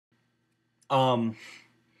Um,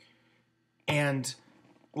 and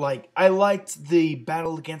like I liked the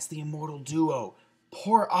battle against the immortal duo.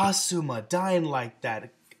 Poor Asuma dying like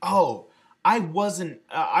that. Oh, I wasn't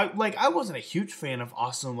a huge fan of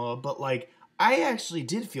Asuma, but like I actually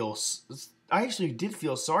did feel sorry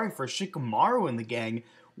for Shikamaru and the gang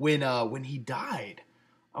when he died.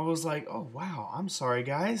 I was like, "Oh wow, I'm sorry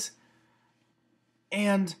guys."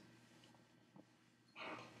 And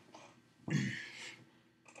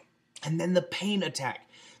then the pain attack.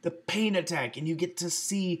 The pain attack and you get to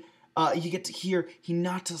hear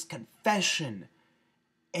Hinata's confession.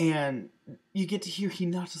 And you get to hear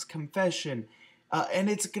Hinata's confession. And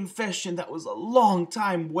it's a confession that was a long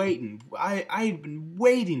time waiting. I had been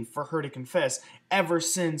waiting for her to confess ever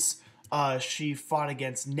since she fought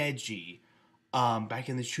against Neji back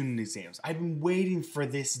in the Chunin exams. I've been waiting for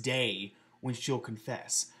this day when she'll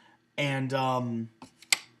confess. And, yeah,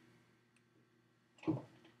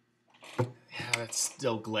 that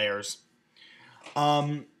still glares.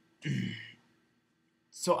 So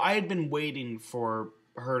I had been waiting for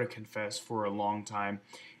her to confess for a long time,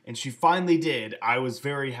 and she finally did. I was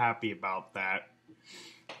very happy about that.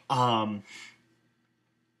 Um,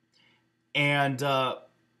 and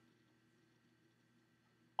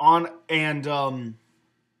on and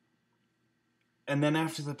then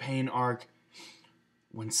after the pain arc,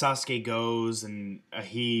 when Sasuke goes and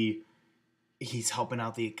he's helping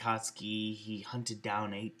out the Akatsuki, he hunted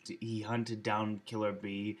down Killer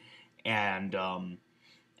Bee, and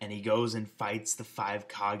he goes and fights the five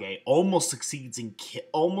Kage. Almost succeeds in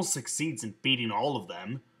beating all of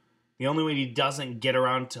them. The only way he doesn't get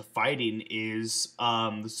around to fighting is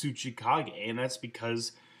the Tsuchikage, and that's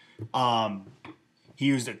because he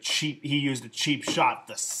used a cheap shot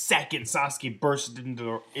the second Sasuke burst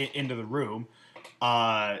into the room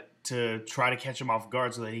to try to catch him off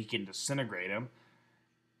guard so that he can disintegrate him.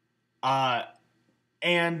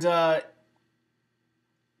 And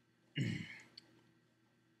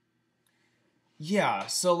yeah,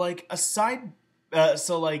 so like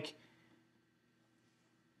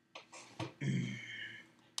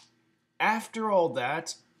after all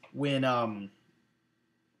that, when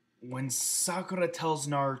Sakura tells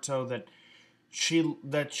Naruto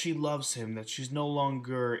that she loves him, that she's no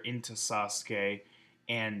longer into Sasuke,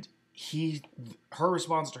 and her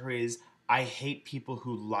response to her is, "I hate people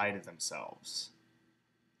who lie to themselves."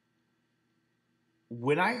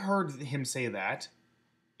 When I heard him say that,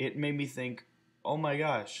 it made me think, "Oh my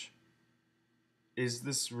gosh, is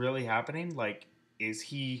this really happening? Like, is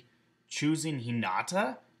he choosing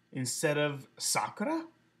Hinata instead of Sakura?"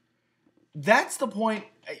 That's the point.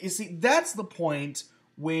 You see, that's the point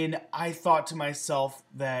when I thought to myself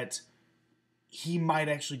that he might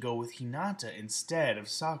actually go with Hinata instead of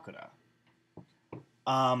Sakura.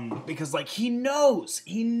 Because like he knows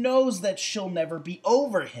that she'll never be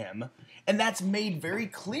over him, and that's made very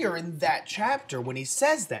clear in that chapter when he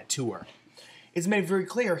says that to her. It's made very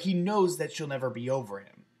clear he knows that she'll never be over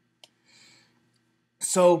him.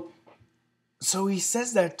 So he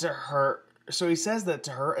says that to her.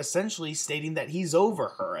 Essentially stating that he's over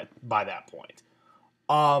her by that point.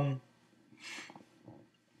 And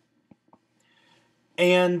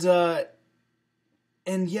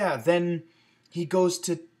yeah, then he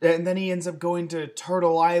ends up going to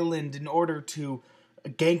Turtle Island in order to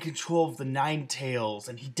gain control of the Nine Tails,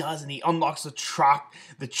 and he does, and he unlocks the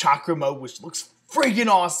chakra mode, which looks freaking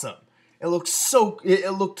awesome. It looked so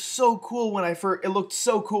cool when I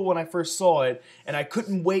first saw it, and I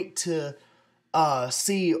couldn't wait to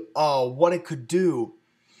see what it could do.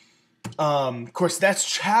 Of course, that's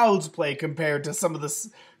child's play compared to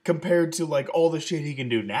like all the shit he can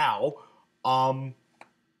do now.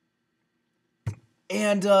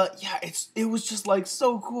 Yeah, it was just like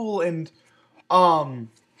so cool, and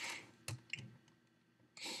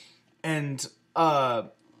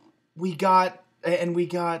we got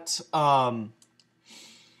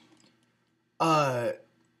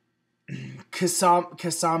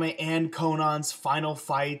Kasame and Conan's final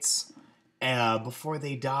fights before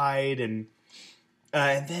they died, and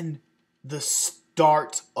then the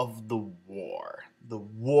start of the war. The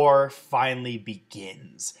war finally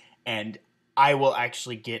begins, and I will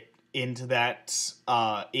actually get into that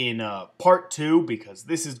in part 2, because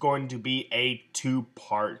this is going to be a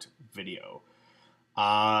 2-part video.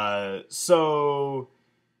 So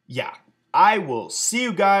yeah, I will see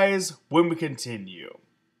you guys when we continue.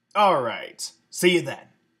 Alright, see you then.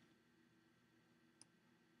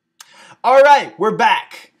 Alright, we're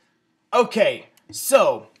back. Okay,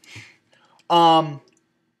 so, so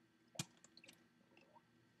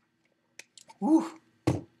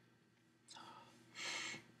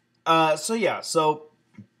yeah, so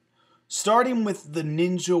starting with the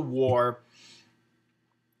Ninja War.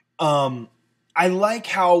 I like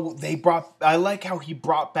how he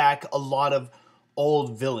brought back a lot of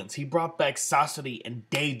old villains. He brought back Sasori and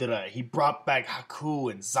Deidara. He brought back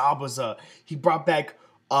Haku and Zabuza. He brought back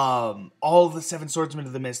all of the Seven Swordsmen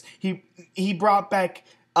of the Mist. He brought back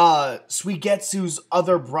Suigetsu's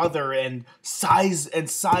other brother and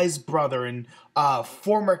Sai's brother and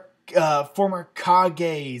former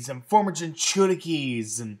Kages and former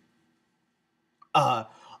Jinchurikis and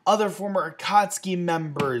other former Akatsuki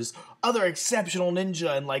members, other exceptional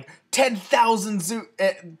ninja, and like 10,000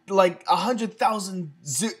 like 100,000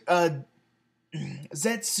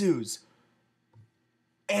 Zetsus.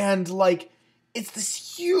 And like, it's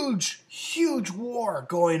this huge war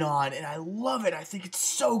going on, and I love it. I think it's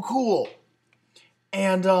so cool.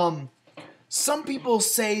 And some people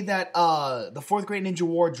say that the Fourth Great Ninja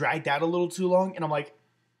War dragged out a little too long, and I'm like,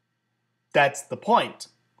 that's the point.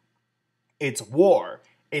 It's war.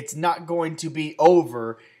 It's not going to be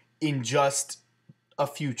over in just a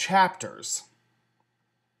few chapters.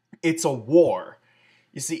 It's a war.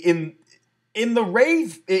 You see, in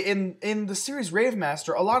the series Rave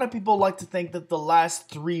Master, a lot of people like to think that the last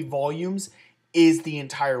 3 volumes is the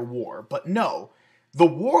entire war, but no, the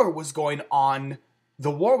war was going on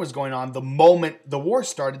the moment the war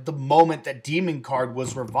started, the moment that Demon Card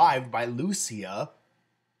was revived by Lucia,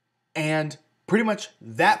 and pretty much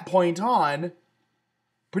that point on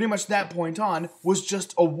was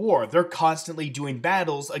just a war. They're constantly doing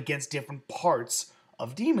battles against different parts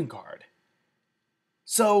of Demon Card.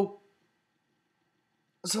 So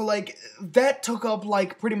like, that took up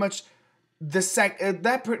like pretty much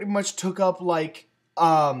took up like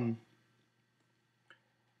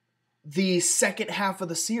the second half of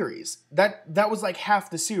the series. That was like half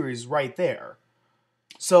the series right there.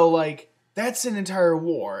 So like, that's an entire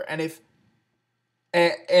war, and if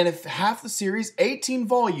half the series, 18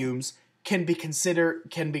 volumes, can be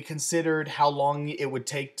considered how long it would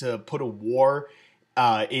take to put a war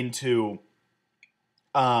into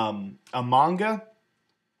a manga,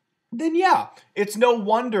 then yeah, it's no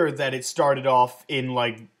wonder that it started off in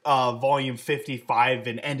like volume 55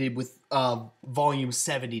 and ended with volume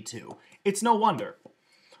 72. It's no wonder.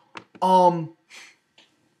 And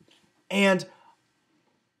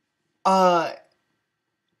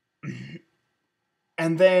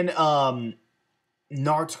then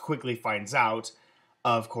Naruto quickly finds out,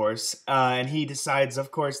 of course, and he decides, of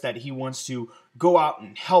course, that he wants to go out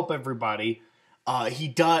and help everybody. He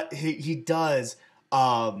does. He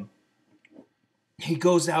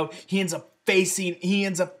goes out. He ends up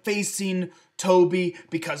facing Toby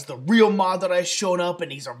because the real Madara has shown up,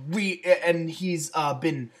 and he's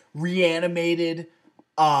been reanimated.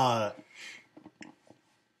 So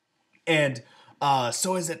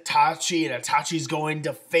is Itachi, and Itachi's going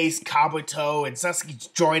to face Kabuto, and Sasuke's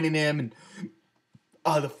joining him, and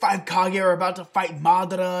the 5 Kage are about to fight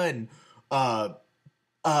Madara, and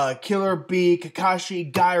Killer Bee,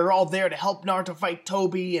 Kakashi, Guy are all there to help Naruto fight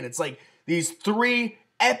Toby, and it's like these 3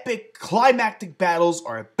 epic climactic battles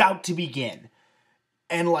are about to begin.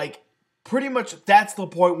 And like, pretty much that's the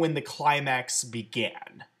point when the climax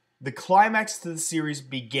began. The climax to the series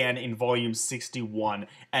began in volume 61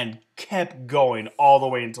 and kept going all the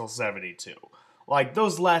way until 72. Like,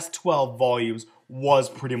 those last 12 volumes was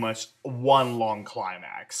pretty much one long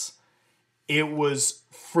climax. It was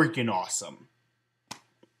freaking awesome.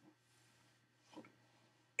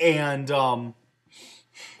 And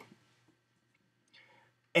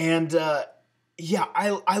yeah,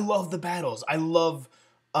 I love the battles. I love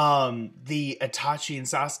the Itachi and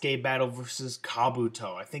Sasuke battle versus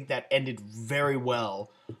Kabuto. I think that ended very well.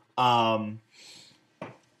 And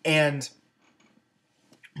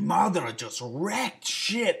Madara just wrecked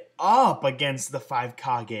shit up against the 5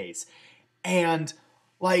 Kages. And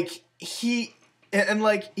like, he ended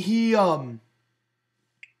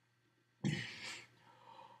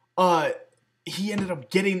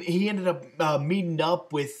up meeting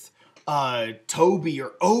up with Toby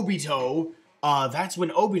or Obito. That's when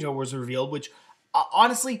Obito was revealed, which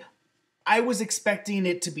honestly, I was expecting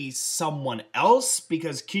it to be someone else,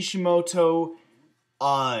 because Kishimoto,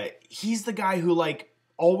 he's the guy who like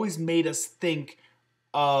always made us think,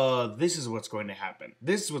 this is what's going to happen,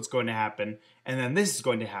 this is what's going to happen, and then this is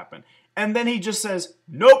going to happen. And then he just says,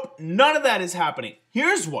 nope, none of that is happening.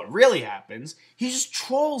 Here's what really happens. He just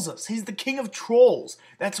trolls us. He's the king of trolls.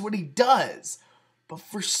 That's what he does. But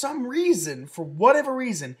for some reason, for whatever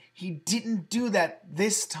reason, he didn't do that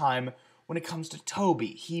this time when it comes to Toby.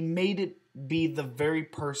 He made it be the very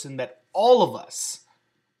person that all of us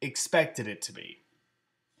expected it to be.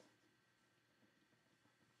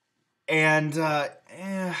 And, I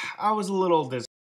I was a little